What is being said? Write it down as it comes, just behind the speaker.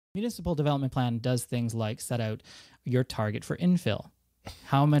Municipal development plan does things like set out your target for infill.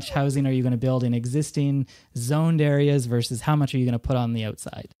 How much housing are you going to build in existing zoned areas versus how much are you going to put on the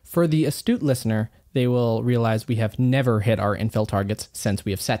outside? For the astute listener, they will realize we have never hit our infill targets since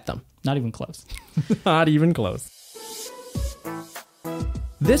we have set them. Not even close. Not even close.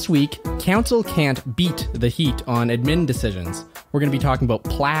 This week, council can't beat the heat on admin decisions. We're going to be talking about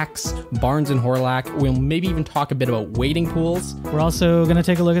plaques, Barnes and Horlack. We'll maybe even talk a bit about wading pools. We're also going to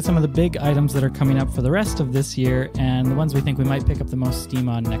take a look at some of the big items that are coming up for the rest of this year and the ones we think we might pick up the most steam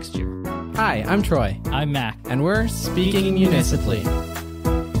on next year. Hi, I'm Troy. I'm Mack. And we're Speaking Municipally.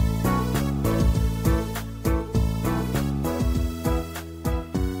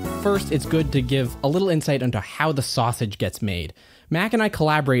 First, it's good to give a little insight into how the sausage gets made. Mac and I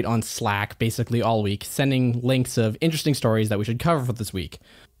collaborate on Slack basically all week, sending links of interesting stories that we should cover for this week.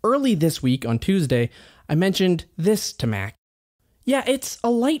 Early this week, on Tuesday, I mentioned this to Mac. Yeah, it's a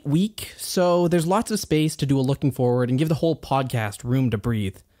light week, so there's lots of space to do a looking forward and give the whole podcast room to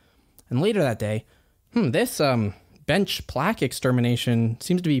breathe. And later that day, this bench plaque extermination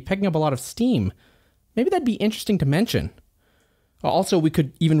seems to be picking up a lot of steam. Maybe that'd be interesting to mention. Also, we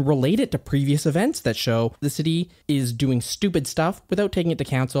could even relate it to previous events that show the city is doing stupid stuff without taking it to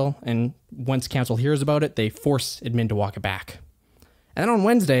council, and once council hears about it, they force admin to walk it back. And then on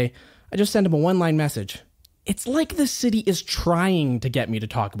Wednesday, I just sent him a one-line message. It's like the city is trying to get me to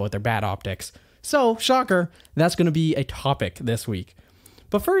talk about their bad optics. So, shocker, that's going to be a topic this week.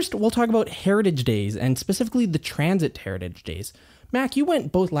 But first, we'll talk about Heritage Days, and specifically the Transit Heritage Days. Mac, you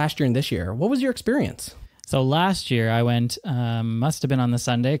went both last year and this year. What was your experience? So last year I went, must have been on the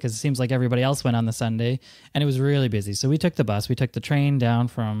Sunday because it seems like everybody else went on the Sunday, and it was really busy. So we took the bus, we took the train down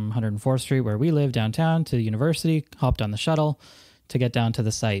from 104th Street where we live downtown to the university, hopped on the shuttle to get down to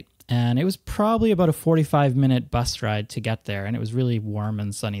the site. And it was probably about a 45-minute bus ride to get there, and it was really warm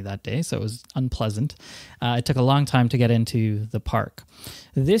and sunny that day, so it was unpleasant. It took a long time to get into the park.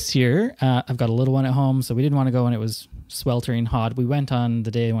 This year, I've got a little one at home, so we didn't want to go when it was sweltering hot. We went on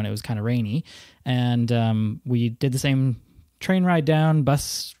the day when it was kind of rainy, and we did the same train ride down,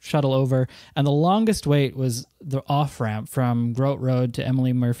 bus shuttle over, and the longest wait was the off-ramp from Grote Road to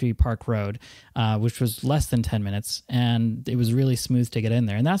Emily Murphy Park Road, which was less than 10 minutes, and it was really smooth to get in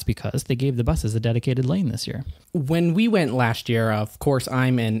there, and that's because they gave the buses a dedicated lane this year. When we went last year, of course,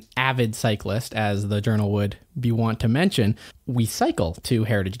 I'm an avid cyclist, as the journal would be wont to mention. We cycle to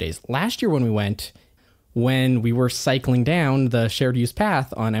Heritage Days. Last year when we went, when we were cycling down the shared use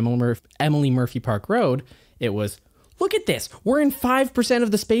path on Emily Murphy Park Road, it was, look at this. We're in 5%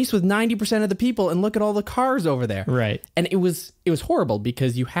 of the space with 90% of the people, and look at all the cars over there. Right. And it was horrible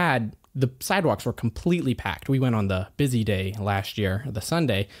because the sidewalks were completely packed. We went on the busy day last year, the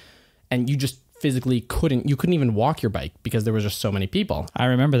Sunday, and you just physically couldn't even walk your bike because there was just so many people. I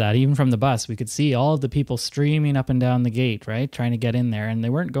remember that. Even from the bus, we could see all of the people streaming up and down the gate, right? Trying to get in there, and they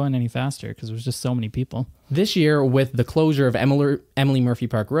weren't going any faster because there was just so many people. This year, with the closure of Emily Murphy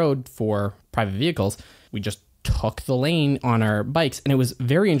Park Road for private vehicles, we just took the lane on our bikes, and it was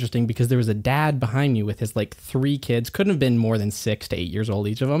very interesting because there was a dad behind me with his 3 kids, couldn't have been more than 6 to 8 years old,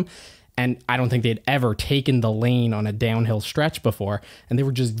 each of them, and I don't think they'd ever taken the lane on a downhill stretch before, and they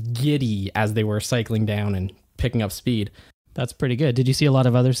were just giddy as they were cycling down and picking up speed. That's pretty good. Did you see a lot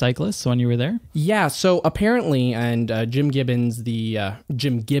of other cyclists when you were there? Yeah, so apparently, and Jim Gibbon, the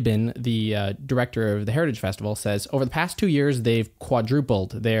director of the Heritage Festival, says over the past 2 years, they've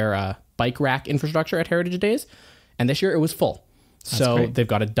quadrupled their bike rack infrastructure at Heritage Days, and this year it was full. So great. They've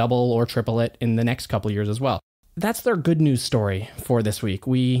got to double or triple it in the next couple of years as well. That's their good news story for this week.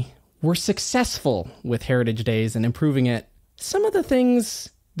 We were successful with Heritage Days and improving it. Some of the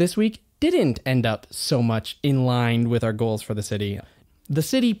things this week didn't end up so much in line with our goals for the city. The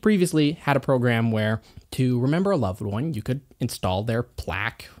city previously had a program where, to remember a loved one, you could install their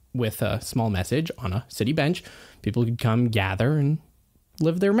plaque with a small message on a city bench. People could come gather and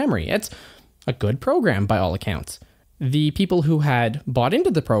live their memory. It's a good program by all accounts. The people who had bought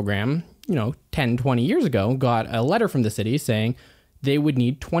into the program, 10, 20 years ago, got a letter from the city saying they would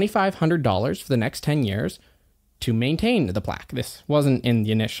need $2,500 for the next 10 years to maintain the plaque. This wasn't in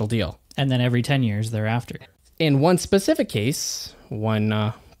the initial deal. And then every 10 years thereafter. In one specific case,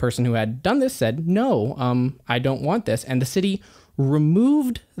 one person who had done this said, no, I don't want this. And the city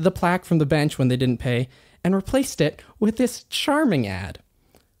removed the plaque from the bench when they didn't pay and replaced it with this charming ad.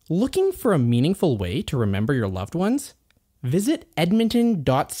 Looking for a meaningful way to remember your loved ones? Visit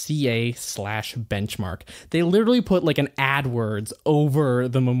edmonton.ca/benchmark. They literally put an AdWords over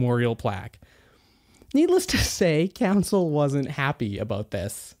the memorial plaque. Needless to say, council wasn't happy about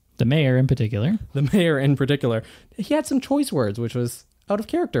this. The mayor in particular. He had some choice words, which was out of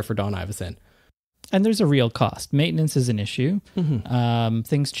character for Don Iveson. And there's a real cost. Maintenance is an issue.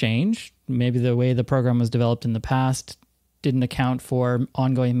 Things change. Maybe the way the program was developed in the past didn't account for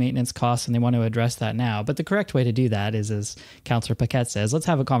ongoing maintenance costs, and they want to address that now. But the correct way to do that is, as Councillor Paquette says, let's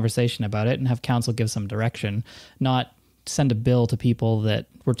have a conversation about it and have council give some direction, not send a bill to people that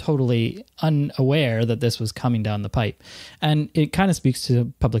were totally unaware that this was coming down the pipe. And it kind of speaks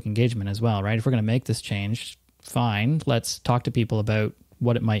to public engagement as well, right? If we're going to make this change, fine, let's talk to people about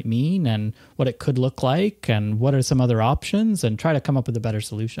what it might mean and what it could look like and what are some other options, and try to come up with a better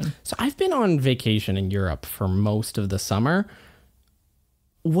solution. So I've been on vacation in Europe for most of the summer.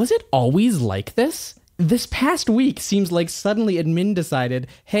 Was it always like this? This past week seems like suddenly admin decided,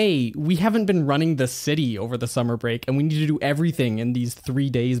 hey, we haven't been running the city over the summer break and we need to do everything in these 3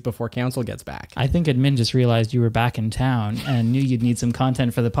 days before council gets back. I think admin just realized you were back in town and knew you'd need some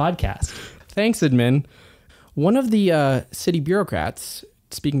content for the podcast. Thanks, admin. One of the city bureaucrats,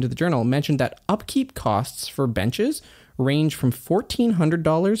 speaking to the Journal, mentioned that upkeep costs for benches range from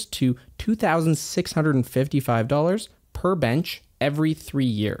 $1,400 to $2,655 per bench every 3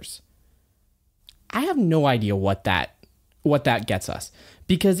 years. I have no idea what that gets us,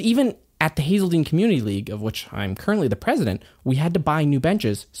 because even at the Hazeldean Community League, of which I'm currently the president, we had to buy new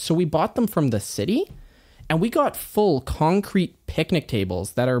benches, so we bought them from the city, and we got full concrete picnic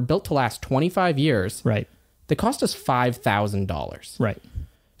tables that are built to last 25 years. Right. They cost us $5,000. Right.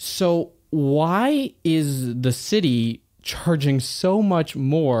 So why is the city charging so much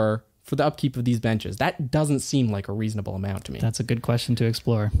more for the upkeep of these benches? That doesn't seem like a reasonable amount to me. That's a good question to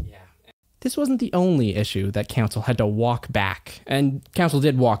explore. Yeah. This wasn't the only issue that council had to walk back. And council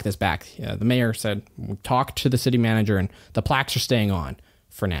did walk this back. The mayor said, we talked to the city manager and the plaques are staying on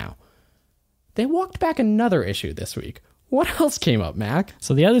for now. They walked back another issue this week. What else came up, Mac?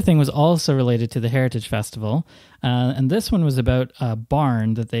 So the other thing was also related to the Heritage Festival. And this one was about a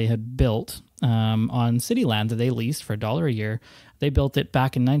barn that they had built on city land that they leased for $1 a year. They built it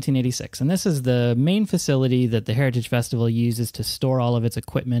back in 1986. And this is the main facility that the Heritage Festival uses to store all of its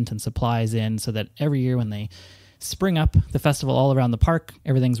equipment and supplies in, so that every year when they spring up the festival all around the park,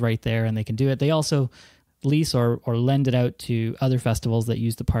 everything's right there and they can do it. They also lease or lend it out to other festivals that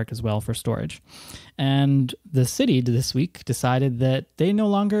use the park as well for storage. And the city this week decided that they no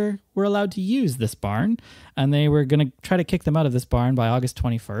longer were allowed to use this barn, and they were going to try to kick them out of this barn by August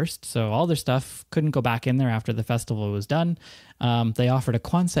 21st. So all their stuff couldn't go back in there after the festival was done. They offered a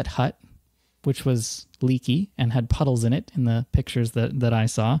Quonset hut, which was leaky and had puddles in it in the pictures that I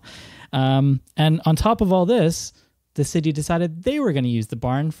saw. And on top of all this, the city decided they were going to use the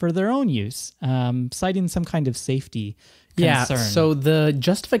barn for their own use, citing some kind of safety concern. Yeah, so the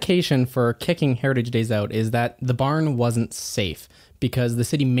justification for kicking Heritage Days out is that the barn wasn't safe because the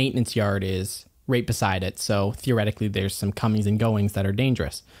city maintenance yard is right beside it, so theoretically there's some comings and goings that are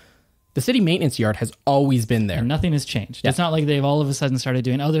dangerous. The city maintenance yard has always been there. And nothing has changed. Yeah. It's not like they've all of a sudden started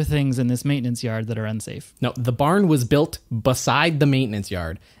doing other things in this maintenance yard that are unsafe. No, the barn was built beside the maintenance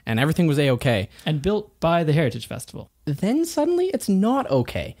yard, and everything was A-okay. And built by the Heritage Festival. Then suddenly it's not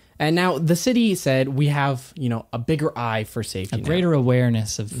okay. And now the city said we have, a bigger eye for safety now. Greater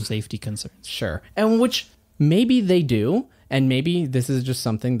awareness of safety concerns. Sure. And which maybe they do, and maybe this is just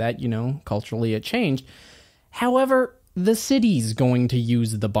something that, culturally it changed. However, the city's going to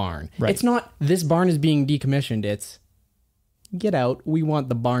use the barn. Right. It's not this barn is being decommissioned. It's get out. We want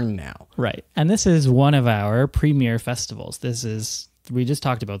the barn now. Right. And this is one of our premier festivals. We just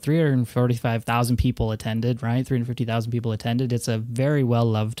talked about 345,000 people attended, right? 350,000 people attended. It's a very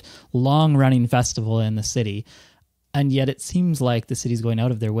well-loved, long-running festival in the city. And yet it seems like the city's going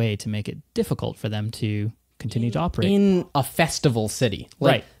out of their way to make it difficult for them to continue to operate. In a festival city.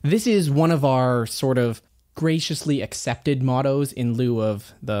 Right. This is one of our sort of graciously accepted mottos in lieu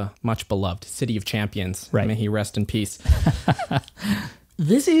of the much beloved City of Champions. Right. May he rest in peace.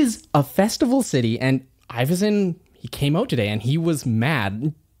 This is a festival city, and Iveson, he came out today and he was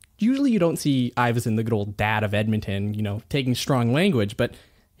mad. Usually you don't see Iveson, the good old dad of Edmonton, taking strong language, but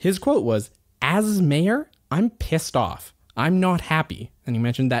his quote was, "As mayor, I'm pissed off. I'm not happy." And he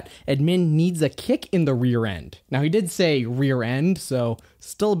mentioned that admin needs a kick in the rear end. Now, he did say rear end, so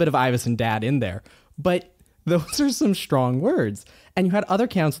still a bit of Iveson dad in there. But those are some strong words. And you had other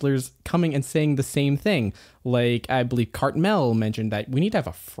councillors coming and saying the same thing. Like, I believe Cartmel mentioned that we need to have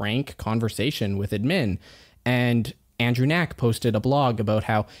a frank conversation with admin. And Andrew Knack posted a blog about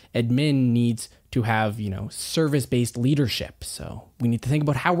how admin needs to have, service-based leadership. So we need to think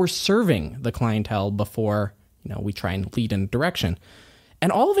about how we're serving the clientele before, we try and lead in a direction.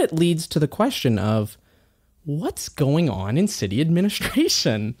 And all of it leads to the question of, what's going on in city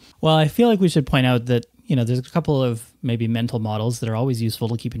administration? Well, I feel like we should point out that, there's a couple of maybe mental models that are always useful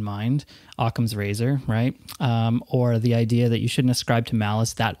to keep in mind. Occam's razor, right? Or the idea that you shouldn't ascribe to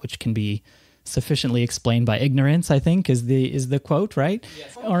malice that which can be sufficiently explained by ignorance, I think is the quote, right?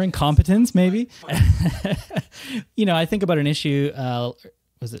 Yes. Or incompetence, maybe. I think about an issue,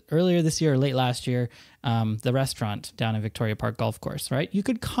 was it earlier this year or late last year, the restaurant down in Victoria Park Golf Course, right? You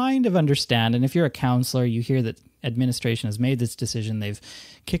could kind of understand, and if you're a counselor, you hear that administration has made this decision. They've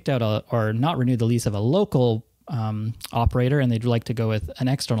kicked out or not renewed the lease of a local operator, and they'd like to go with an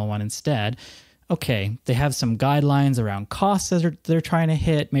external one instead. Okay, they have some guidelines around costs that they're trying to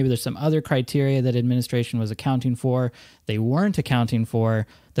hit. Maybe there's some other criteria that administration was accounting for. They weren't accounting for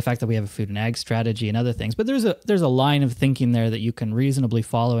the fact that we have a food and ag strategy and other things. But there's a line of thinking there that you can reasonably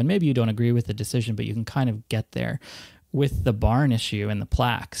follow, and maybe you don't agree with the decision, but you can kind of get there. With the barn issue and the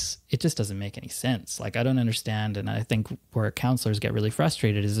plaques, it just doesn't make any sense. Like, I don't understand, and I think where counselors get really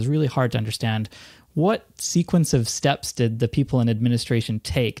frustrated is it's really hard to understand what sequence of steps did the people in administration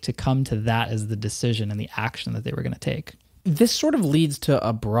take to come to that as the decision and the action that they were going to take. This sort of leads to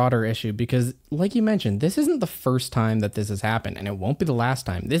a broader issue because, like you mentioned, this isn't the first time that this has happened, and it won't be the last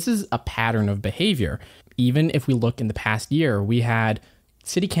time. This is a pattern of behavior. Even if we look in the past year, we had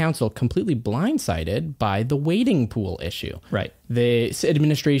City Council completely blindsided by the wading pool issue. Right. The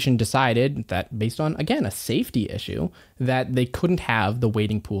administration decided that, based on, again, a safety issue, that they couldn't have the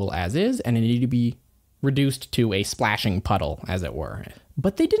wading pool as is, and it needed to be reduced to a splashing puddle, as it were.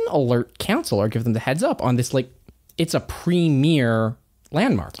 But they didn't alert council or give them the heads up on this, like, it's a premier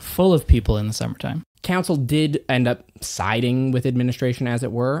landmark. Full of people in the summertime. Council did end up siding with administration, as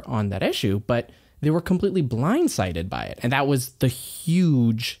it were, on that issue, but they were completely blindsided by it. And that was the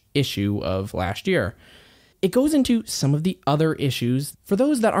huge issue of last year. It goes into some of the other issues. For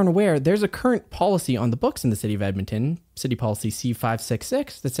those that aren't aware, there's a current policy on the books in the city of Edmonton, City Policy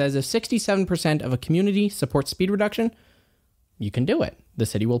C566, that says if 67% of a community supports speed reduction, you can do it. The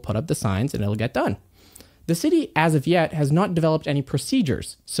city will put up the signs and it'll get done. The city, as of yet, has not developed any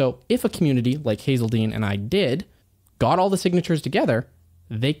procedures. So if a community like Hazeldean and I got all the signatures together,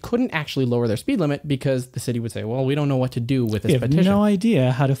 they couldn't actually lower their speed limit because the city would say, well, we don't know what to do with this petition. We have no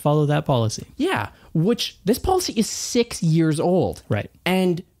idea how to follow that policy. Yeah, which this policy is 6 years old. Right.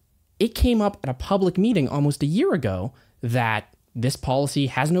 And it came up at a public meeting almost a year ago that this policy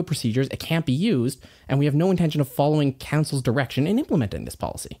has no procedures, it can't be used, and we have no intention of following council's direction in implementing this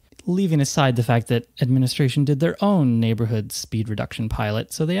policy. Leaving aside the fact that administration did their own neighborhood speed reduction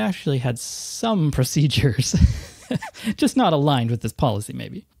pilot, so they actually had some procedures. Just not aligned with this policy,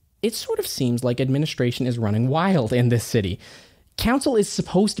 maybe. It sort of seems like administration is running wild in this city. Council is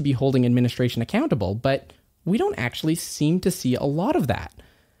supposed to be holding administration accountable, but we don't actually seem to see a lot of that.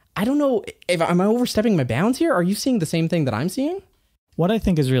 I don't know, am I overstepping my bounds here? Are you seeing the same thing that I'm seeing? What I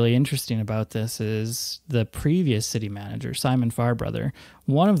think is really interesting about this is the previous city manager, Simon Farbrother.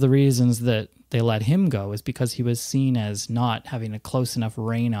 One of the reasons that they let him go is because he was seen as not having a close enough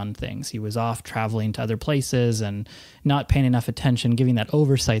rein on things. He was off traveling to other places and not paying enough attention, giving that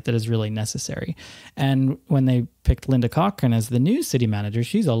oversight that is really necessary. And when they picked Linda Cochran as the new city manager,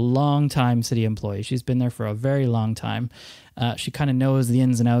 she's a long-time city employee. She's been there for a very long time. She kind of knows the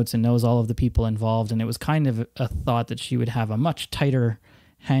ins and outs and knows all of the people involved. And it was kind of a thought that she would have a much tighter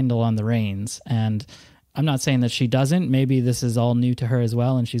handle on the reins. And I'm not saying that she doesn't. Maybe this is all new to her as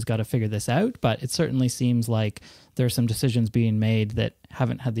well, and she's got to figure this out. But it certainly seems like there are some decisions being made that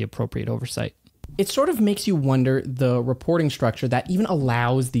haven't had the appropriate oversight. It sort of makes you wonder the reporting structure that even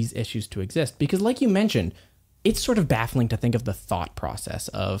allows these issues to exist. Because like you mentioned, it's sort of baffling to think of the thought process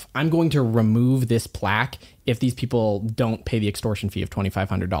of, I'm going to remove this plaque if these people don't pay the extortion fee of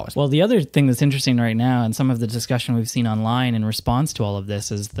 $2,500. Well, the other thing that's interesting right now, and some of the discussion we've seen online in response to all of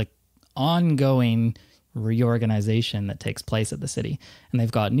this, is the ongoing reorganization that takes place at the city. And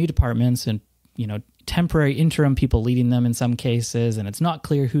they've got new departments and, temporary interim people leading them in some cases, and it's not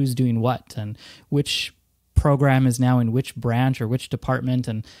clear who's doing what and which program is now in which branch or which department.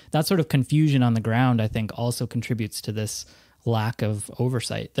 And that sort of confusion on the ground, I think, also contributes to this lack of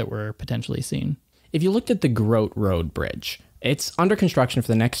oversight that we're potentially seeing. If you looked at the Grote Road Bridge, it's under construction for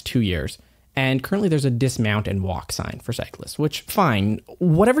the next 2 years. And currently there's a dismount and walk sign for cyclists, which, fine.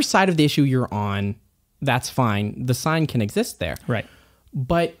 Whatever side of the issue you're on, that's fine. The sign can exist there. Right.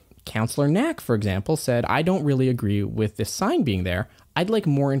 But Councillor Knack, for example, said, I don't really agree with this sign being there. I'd like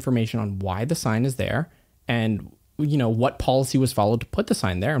more information on why the sign is there and, what policy was followed to put the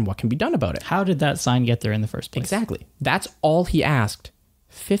sign there and what can be done about it. How did that sign get there in the first place? Exactly. That's all he asked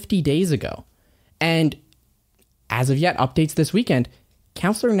 50 days ago. And as of yet, updates this weekend,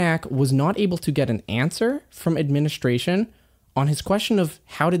 Councillor Knack was not able to get an answer from administration on his question of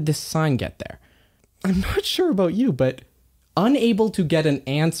how did this sign get there. I'm not sure about you, but unable to get an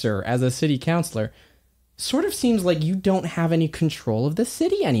answer as a city councilor sort of seems like you don't have any control of the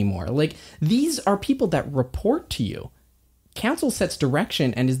city anymore. Like, these are people that report to you. Council sets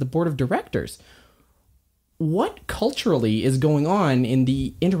direction and is the board of directors. What culturally is going on in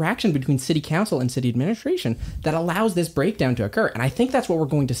the interaction between city council and city administration that allows this breakdown to occur? And I think that's what we're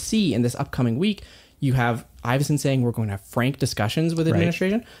going to see in this upcoming week. You have Iveson saying we're going to have frank discussions with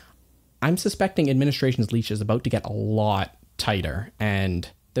administration. Right. I'm suspecting administration's leash is about to get a lot tighter, and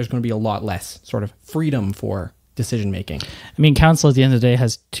there's going to be a lot less sort of freedom for decision making. I mean, council at the end of the day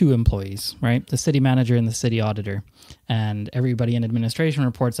has two employees, right? The city manager and the city auditor. And everybody in administration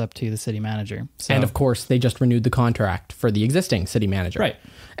reports up to the city manager. So, and of course, they just renewed the contract for the existing city manager. Right.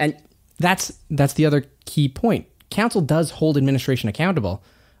 And that's the other key point. Council does hold administration accountable,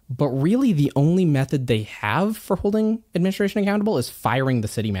 but really the only method they have for holding administration accountable is firing the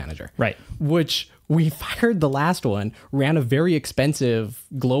city manager. Right. Which we fired the last one, ran a very expensive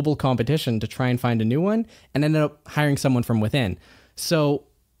global competition to try and find a new one, and ended up hiring someone from within. So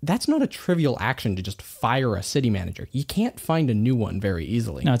that's not a trivial action to just fire a city manager. You can't find a new one very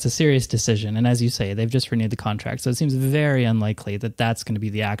easily. No, it's a serious decision. And as you say, they've just renewed the contract. So it seems very unlikely that that's going to be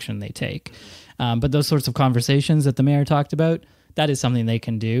the action they take. But those sorts of conversations that the mayor talked about, that is something they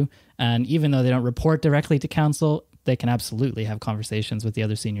can do. And even though they don't report directly to council, they can absolutely have conversations with the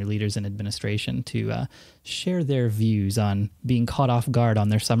other senior leaders in administration to share their views on being caught off guard on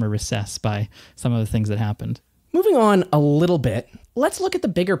their summer recess by some of the things that happened. Moving on a little bit, let's look at the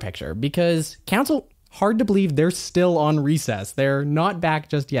bigger picture, because council, hard to believe they're still on recess. They're not back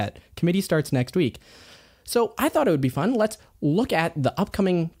just yet. Committee starts next week. So I thought it would be fun. Let's look at the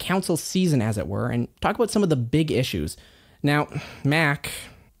upcoming council season, as it were, and talk about some of the big issues. Now, Mac,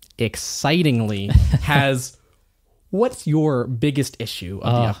 excitingly, has... What's your biggest issue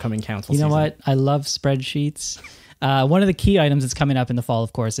of the upcoming council season? You know what? I love spreadsheets. One of the key items that's coming up in the fall,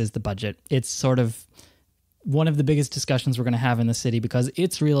 of course, is the budget. It's sort of one of the biggest discussions we're going to have in the city, because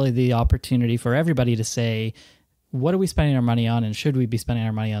it's really the opportunity for everybody to say, what are we spending our money on, and should we be spending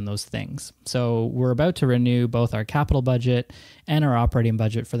our money on those things? So we're about to renew both our capital budget and our operating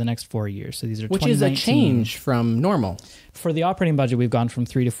budget for the next 4 years. So these are which is a change from normal. For the operating budget, we've gone from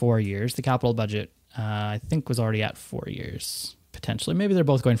 3 to 4 years. The capital budget, I think, was already at 4 years, potentially. Maybe they're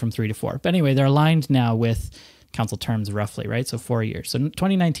both going from 3 to 4. But anyway, they're aligned now with council terms roughly, right? So 4 years. So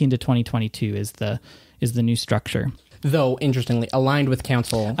 2019 to 2022 is the new structure. Though, interestingly, aligned with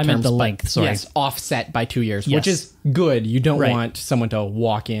council I meant the length, sorry. Yes, offset by 2 years, Yes. which is good. You don't Right. want someone to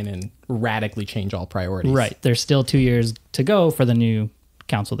walk in and radically change all priorities. Right. There's still 2 years to go for the new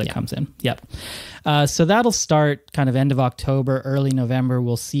council that comes in. Yep. So that'll start kind of end of October, early November.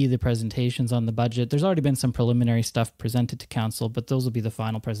 We'll see the presentations on the budget. There's already been some preliminary stuff presented to council, but those will be the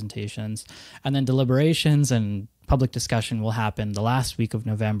final presentations. And then deliberations and public discussion will happen the last week of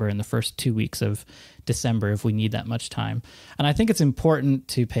November and the first 2 weeks of December if we need that much time. And I think it's important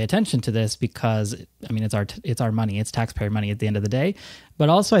to pay attention to this because, I mean, it's our money, it's taxpayer money at the end of the day. But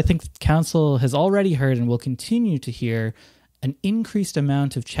also I think council has already heard and will continue to hear an increased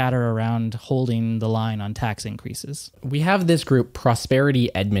amount of chatter around holding the line on tax increases. We have this group,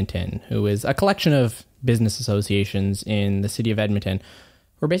 Prosperity Edmonton, who is a collection of business associations in the city of Edmonton.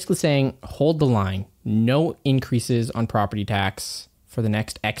 We're basically saying, hold the line, no increases on property tax for the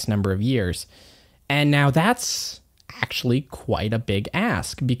next X number of years. And now that's actually quite a big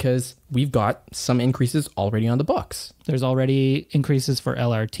ask because we've got some increases already on the books. There's already increases for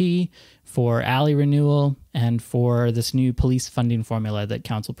LRT, for alley renewal, and for this new police funding formula that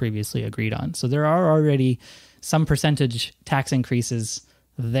council previously agreed on. So there are already some percentage tax increases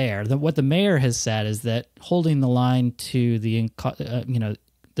there. What the mayor has said is that holding the line to the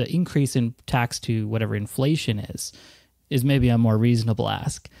increase in tax to whatever inflation is maybe a more reasonable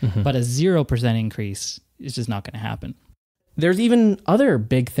ask. Mm-hmm. But a 0% increase is just not going to happen. There's even other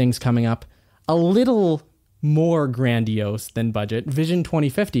big things coming up, a little more grandiose than budget. Vision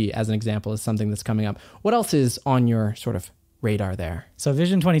 2050, as an example, is something that's coming up. What else is on your sort of radar there? So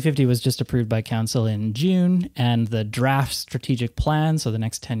Vision 2050 was just approved by council in June, and the draft strategic plan, so the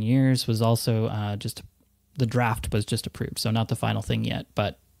next 10 years, was also the draft was just approved. So not the final thing yet,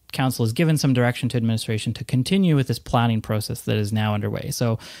 but council has given some direction to administration to continue with this planning process that is now underway.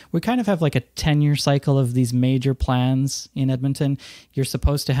 So we kind of have like a 10-year cycle of these major plans in Edmonton. You're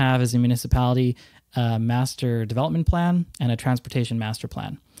supposed to have, as a municipality, a master development plan and a transportation master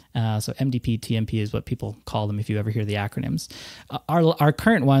plan. So MDP, TMP is what people call them if you ever hear the acronyms. Our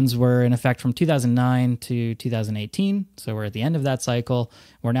current ones were in effect from 2009 to 2018. So we're at the end of that cycle.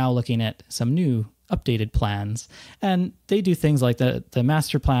 We're now looking at some new updated plans. And they do things like the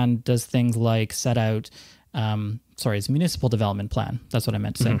master plan does things like set out, it's municipal development plan. That's what I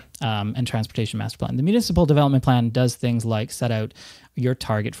meant to say. And transportation master plan. The municipal development plan does things like set out your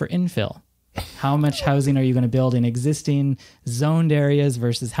target for infill. How much housing are you going to build in existing zoned areas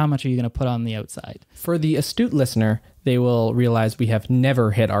versus how much are you going to put on the outside? For the astute listener, they will realize we have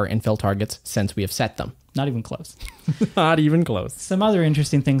never hit our infill targets since we have set them. Not even close. Not even close. Some other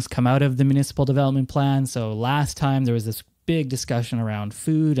interesting things come out of the municipal development plan. So last time there was this big discussion around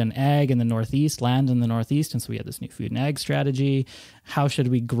food and ag in the Northeast, land in the Northeast. And so we had this new food and ag strategy. How should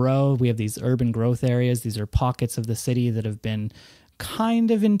we grow? We have these urban growth areas. These are pockets of the city that have been kind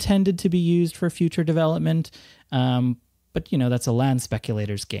of intended to be used for future development. But, that's a land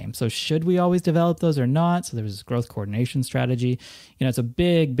speculator's game. So should we always develop those or not? So there was this growth coordination strategy. It's a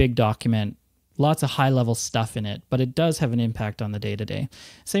big, big document. Lots of high-level stuff in it, but it does have an impact on the day-to-day.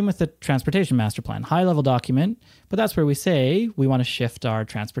 Same with the transportation master plan. High-level document, but that's where we say we want to shift our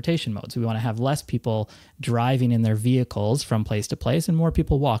transportation modes. We want to have less people driving in their vehicles from place to place and more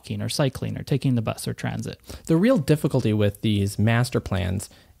people walking or cycling or taking the bus or transit. The real difficulty with these master plans,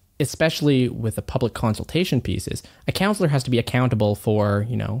 especially with the public consultation pieces, a councillor has to be accountable for,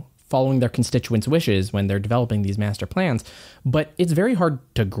 following their constituents' wishes when they're developing these master plans. But it's very hard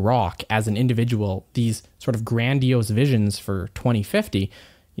to grok as an individual these sort of grandiose visions for 2050.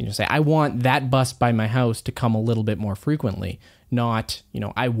 Say, I want that bus by my house to come a little bit more frequently, not,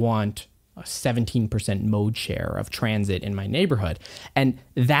 I want a 17% mode share of transit in my neighborhood. And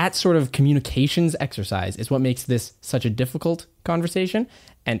that sort of communications exercise is what makes this such a difficult conversation.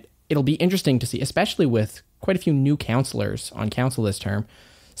 And it'll be interesting to see, especially with quite a few new councillors on council this term,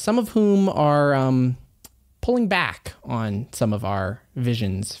 some of whom are pulling back on some of our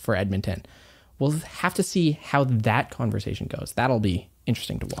visions for Edmonton. We'll have to see how that conversation goes. That'll be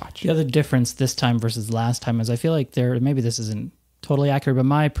interesting to watch. The other difference this time versus last time is I feel like maybe this isn't totally accurate, but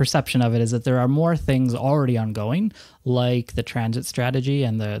my perception of it is that there are more things already ongoing, like the transit strategy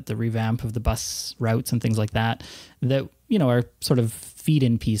and the revamp of the bus routes and things like that, are sort of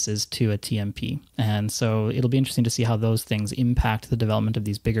feed-in pieces to a TMP. And so it'll be interesting to see how those things impact the development of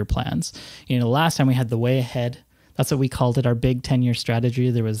these bigger plans. Last time we had the way ahead. That's what we called it, our big 10-year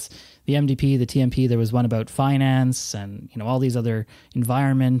strategy. There was the MDP, the TMP, there was one about finance and, all these other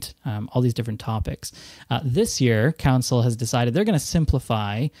environment, all these different topics. This year, council has decided they're going to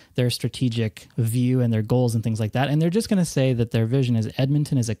simplify their strategic view and their goals and things like that. And they're just going to say that their vision is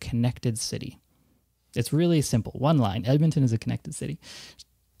Edmonton is a connected city. It's really simple. One line, Edmonton is a connected city.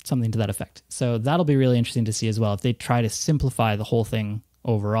 Something to that effect. So that'll be really interesting to see as well if they try to simplify the whole thing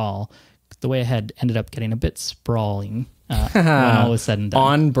overall. The way ahead ended up getting a bit sprawling when all was said and done.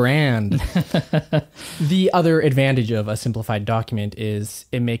 On brand. The other advantage of a simplified document is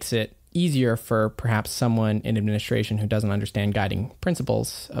it makes it easier for perhaps someone in administration who doesn't understand guiding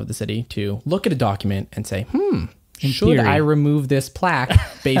principles of the city to look at a document and say, should I remove this plaque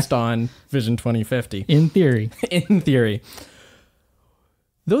based on Vision 2050? In theory. In theory.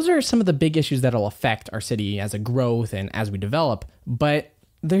 Those are some of the big issues that'll affect our city as a growth and as we develop. But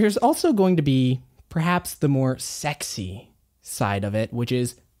there's also going to be perhaps the more sexy side of it, which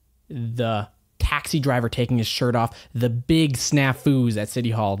is the taxi driver taking his shirt off, the big snafus at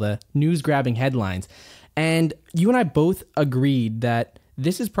City Hall, the news-grabbing headlines. And you and I both agreed that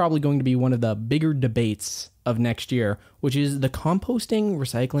this is probably going to be one of the bigger debates of next year, which is the composting,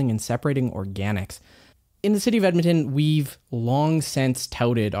 recycling, and separating organics. In the city of Edmonton, we've long since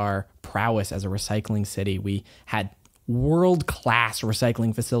touted our prowess as a recycling city. We had world-class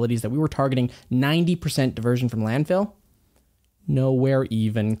recycling facilities that we were targeting 90% diversion from landfill. Nowhere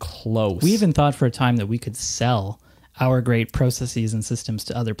even close. We even thought for a time that we could sell our great processes and systems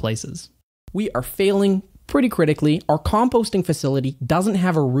to other places. We are failing pretty critically. Our composting facility doesn't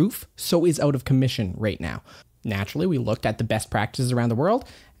have a roof, so is out of commission right now. Naturally, we looked at the best practices around the world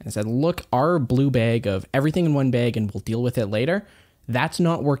and said, look, our blue bag of everything in one bag and we'll deal with it later, that's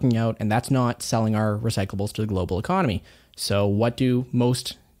not working out and that's not selling our recyclables to the global economy. So what do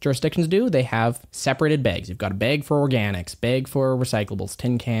most jurisdictions do? They have separated bags. You've got a bag for organics, bag for recyclables,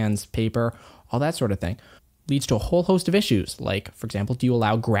 tin cans, paper, all that sort of thing. Leads to a whole host of issues, like, for example, do you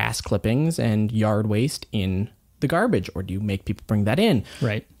allow grass clippings and yard waste in the garbage, or do you make people bring that in?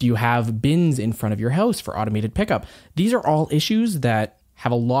 Right. Do you have bins in front of your house for automated pickup? These are all issues that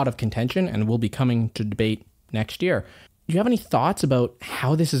have a lot of contention and will be coming to debate next year. Do you have any thoughts about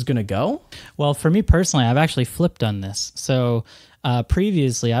how this is going to go? Well, for me personally, I've actually flipped on this. So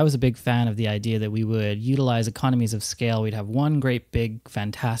previously, I was a big fan of the idea that we would utilize economies of scale. We'd have one great, big,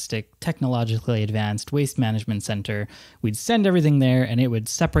 fantastic, technologically advanced waste management center. We'd send everything there and it would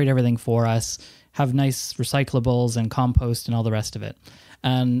separate everything for us. have nice recyclables and compost and all the rest of it.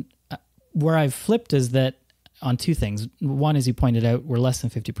 And where I've flipped is that on two things. One, as you pointed out, we're less than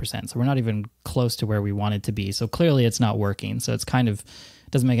 50%. So we're not even close to where we wanted to be. So clearly it's not working. So it's kind of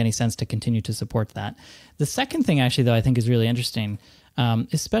doesn't make any sense to continue to support that. The second thing actually, though, I think is really interesting,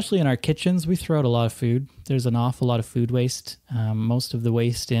 especially in our kitchens, we throw out a lot of food. There's an awful lot of food waste. Most of the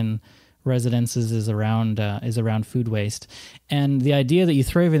waste in residences is around food waste. And the idea that you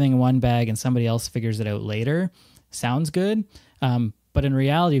throw everything in one bag and somebody else figures it out later sounds good. But in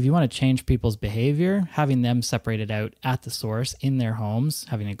reality, if you want to change people's behavior, having them separated out at the source in their homes,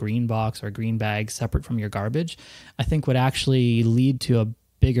 having a green box or a green bag separate from your garbage, I think would actually lead to a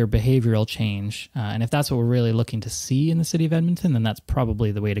bigger behavioral change. And if that's what we're really looking to see in the city of Edmonton, then that's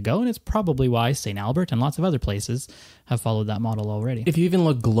probably the way to go. And it's probably why St. Albert and lots of other places have followed that model already. If you even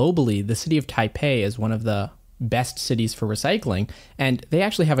look globally, the city of Taipei is one of the best cities for recycling, and they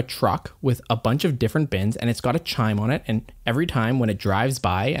actually have a truck with a bunch of different bins, and it's got a chime on it, and every time when it drives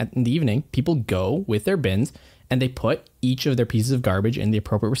by in the evening, people go with their bins and they put each of their pieces of garbage in the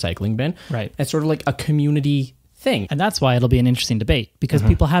appropriate recycling bin. Right. It's sort of like a community thing. And that's why it'll be an interesting debate, because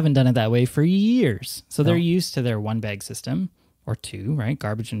people haven't done it that way for years. So they're used to their one bag system, or two, right?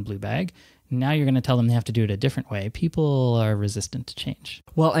 Garbage and blue bag. Now you're going to tell them they have to do it a different way. People are resistant to change.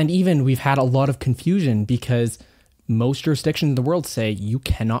 Well, and even we've had a lot of confusion because most jurisdictions in the world say you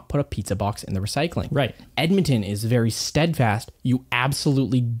cannot put a pizza box in the recycling. Right. Edmonton is very steadfast. You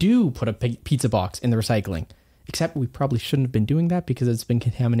absolutely do put a pizza box in the recycling. Except we probably shouldn't have been doing that because it's been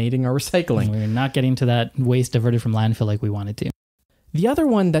contaminating our recycling. We're not getting to that waste diverted from landfill like we wanted to. The other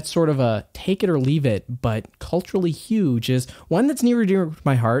one that's sort of a take it or leave it, but culturally huge, is one that's near and dear to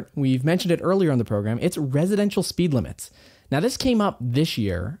my heart. We've mentioned it earlier on the program. It's residential speed limits. Now, this came up this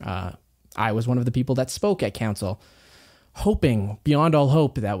year. I was one of the people that spoke at council, hoping beyond all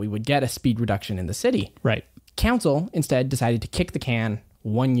hope that we would get a speed reduction in the city. Right. Council instead decided to kick the can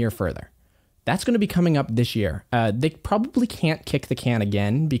 1 year further. That's going to be coming up this year. They probably can't kick the can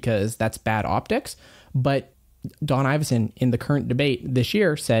again because that's bad optics, but Don Iveson in the current debate this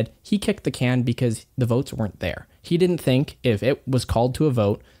year said he kicked the can because the votes weren't there. He didn't think if it was called to a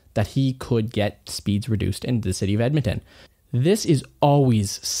vote that he could get speeds reduced in the city of Edmonton. This is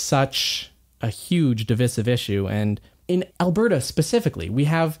always such a huge divisive issue. And in Alberta specifically, we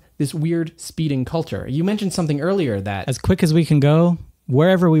have this weird speeding culture. You mentioned something earlier that as quick as we can go,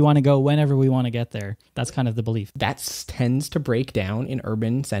 wherever we want to go, whenever we want to get there. That's kind of the belief. That tends to break down in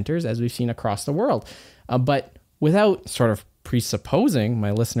urban centers, as we've seen across the world. But without sort of presupposing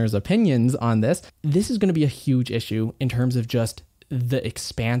my listeners' opinions on this, this is going to be a huge issue in terms of just the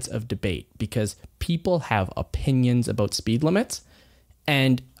expanse of debate, because people have opinions about speed limits,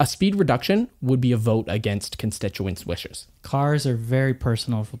 and a speed reduction would be a vote against constituents' wishes. Cars are very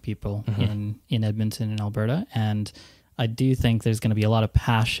personal for people in Edmonton and Alberta, and I do think there's going to be a lot of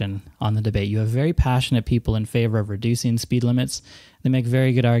passion on the debate. You have very passionate people in favor of reducing speed limits. They make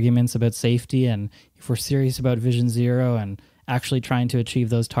very good arguments about safety, and if we're serious about Vision Zero and actually trying to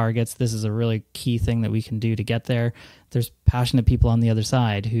achieve those targets, this is a really key thing that we can do to get there. There's passionate people on the other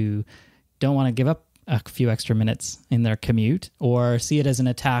side who don't want to give up a few extra minutes in their commute or see it as an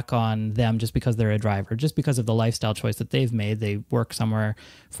attack on them just because they're a driver, just because of the lifestyle choice that they've made. They work somewhere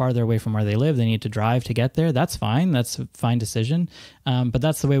farther away from where they live. They need to drive to get there. That's fine. That's a fine decision. But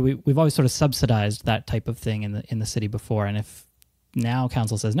that's the way we've always sort of subsidized that type of thing in the city before. And if now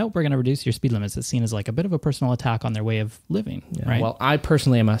council says, nope, we're going to reduce your speed limits, it's seen as like a bit of a personal attack on their way of living. Yeah, right? Well, I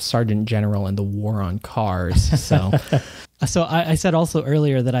personally am a sergeant general in the war on cars. So So I said also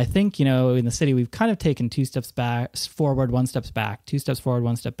earlier that I think, in the city, we've kind of taken 2 steps back, forward, 1 step back, 2 steps forward,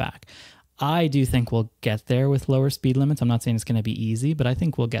 1 step back. I do think we'll get there with lower speed limits. I'm not saying it's going to be easy, but I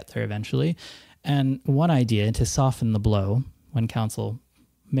think we'll get there eventually. And one idea to soften the blow when council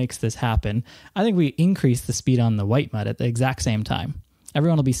makes this happen, I think we increase the speed on the white mud at the exact same time.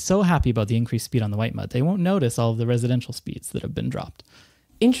 Everyone will be so happy about the increased speed on the white mud. They won't notice all of the residential speeds that have been dropped.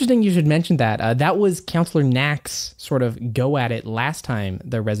 Interesting you should mention that. That was Councillor Knack's sort of go at it last time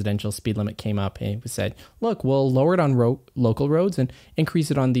the residential speed limit came up. He said, look, we'll lower it on local roads and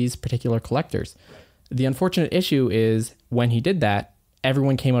increase it on these particular collectors. The unfortunate issue is when he did that,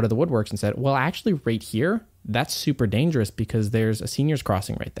 everyone came out of the woodworks and said, well, actually right here, that's super dangerous because there's a seniors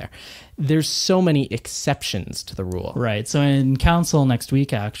crossing right there. There's so many exceptions to the rule. Right. So in council next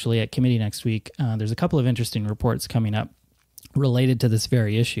week, actually, at committee next week, there's a couple of interesting reports coming up. related to this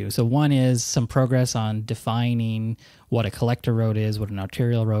very issue. So one is some progress on defining what a collector road is, what an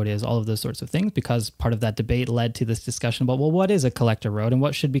arterial road is, all of those sorts of things, because part of that debate led to this discussion about, well, what is a collector road and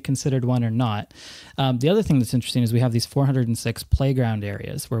what should be considered one or not? The other thing that's interesting is we have these 406 playground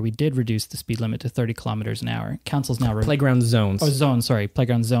areas where we did reduce the speed limit to 30 kilometers an hour. Council's now... Playground zones. Oh, zones, sorry.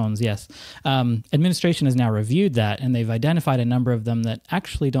 Playground zones, yes. Administration has now reviewed that, and they've identified a number of them that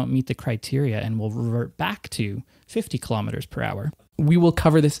actually don't meet the criteria and will revert back to 50 kilometers per hour. We will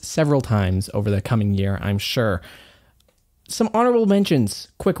cover this several times over the coming year, I'm sure. Some honorable mentions,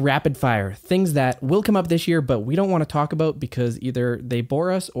 quick rapid fire, things that will come up this year, but we don't want to talk about because either they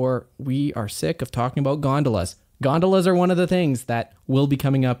bore us or we are sick of talking about gondolas. Gondolas are one of the things that will be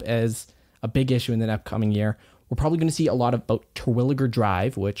coming up as a big issue in the upcoming year. We're probably going to see a lot about Terwilliger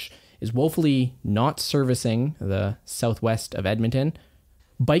Drive, which is woefully not servicing the southwest of Edmonton.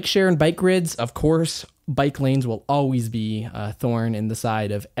 Bike share and bike grids, of course. Bike lanes will always be a thorn in the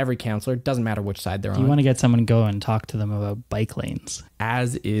side of every councillor. Doesn't matter which side they're on. You want to get someone to go and talk to them about bike lanes.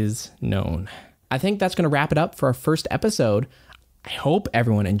 As is known. I think that's going to wrap it up for our first episode. I hope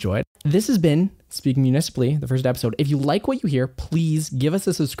everyone enjoyed. This has been Speaking Municipally, the first episode. If you like what you hear, please give us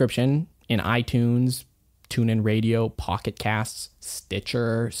a subscription in iTunes, TuneIn Radio, Pocket Casts,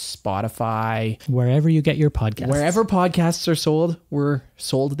 Stitcher, Spotify. Wherever you get your podcasts. Wherever podcasts are sold, we're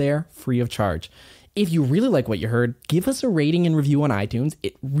sold there free of charge. If you really like what you heard, give us a rating and review on iTunes.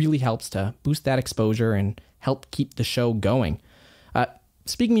 It really helps to boost that exposure and help keep the show going.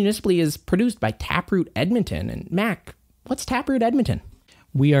 Speaking Municipally is produced by Taproot Edmonton. And Mac, what's Taproot Edmonton?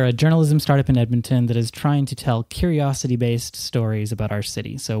 We are a journalism startup in Edmonton that is trying to tell curiosity-based stories about our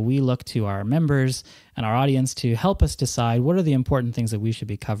city. So we look to our members and our audience to help us decide what are the important things that we should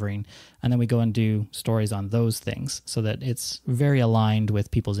be covering. And then we go and do stories on those things so that it's very aligned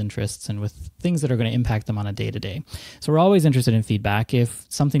with people's interests and with things that are going to impact them on a day-to-day. So we're always interested in feedback. If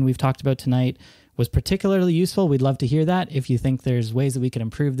something we've talked about tonight was particularly useful, we'd love to hear that. If you think there's ways that we can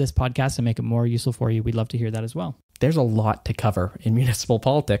improve this podcast and make it more useful for you, we'd love to hear that as well. There's a lot to cover in municipal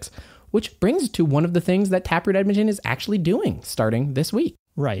politics, which brings to one of the things that Taproot Edmonton is actually doing starting this week.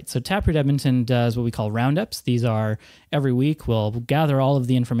 Right. So Taproot Edmonton does what we call roundups. These are every week. We'll gather all of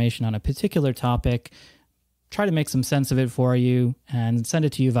the information on a particular topic, try to make some sense of it for you, and send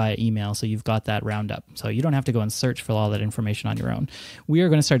it to you via email so you've got that roundup. So you don't have to go and search for all that information on your own. We are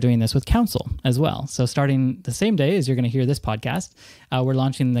going to start doing this with council as well. So starting the same day as you're going to hear this podcast, we're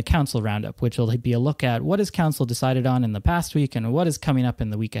launching the council roundup, which will be a look at what has council decided on in the past week and what is coming up in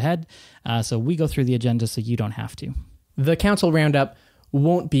the week ahead. So we go through the agenda so you don't have to. The council roundup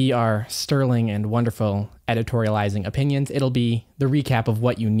won't be our sterling and wonderful editorializing opinions. It'll be the recap of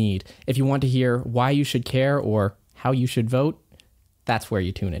what you need. If you want to hear why you should care or how you should vote, that's where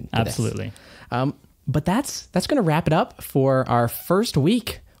you tune in. Absolutely. But that's going to wrap it up for our first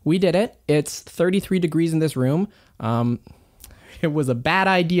week. We did it. It's 33 degrees in this room. It was a bad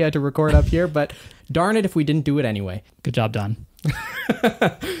idea to record up here, but darn it if we didn't do it anyway. Good job, Don.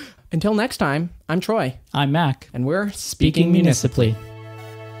 Until next time, I'm Troy. I'm Mac. And we're Speaking Municipally.